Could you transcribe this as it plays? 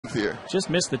length here. Just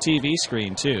missed the TV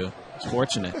screen, too. It's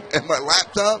fortunate. And my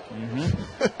laptop.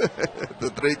 The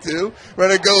 3-2.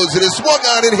 Runner goes. It is swung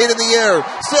on and hit in the air.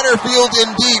 Center field in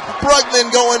deep.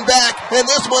 Brugman going back. And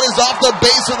this one is off the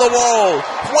base of the wall.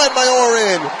 Fuenmayor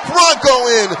in. Franco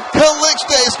in.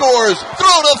 Calixte scores.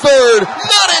 Throw to third.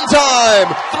 Not in time.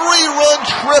 3-run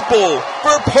triple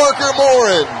for Parker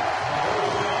Morin.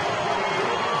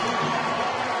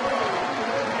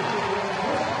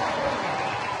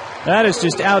 That is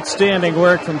just outstanding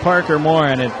work from Parker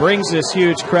Morin. It brings this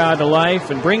huge crowd to life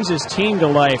and brings his team to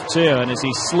life, too. And as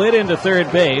he slid into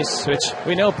third base, which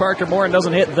we know Parker Morin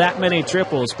doesn't hit that many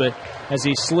triples, but as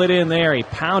he slid in there, he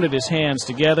pounded his hands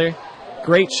together.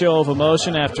 Great show of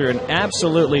emotion after an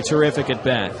absolutely terrific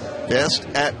at-bat. Best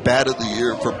at-bat of the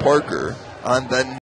year for Parker on the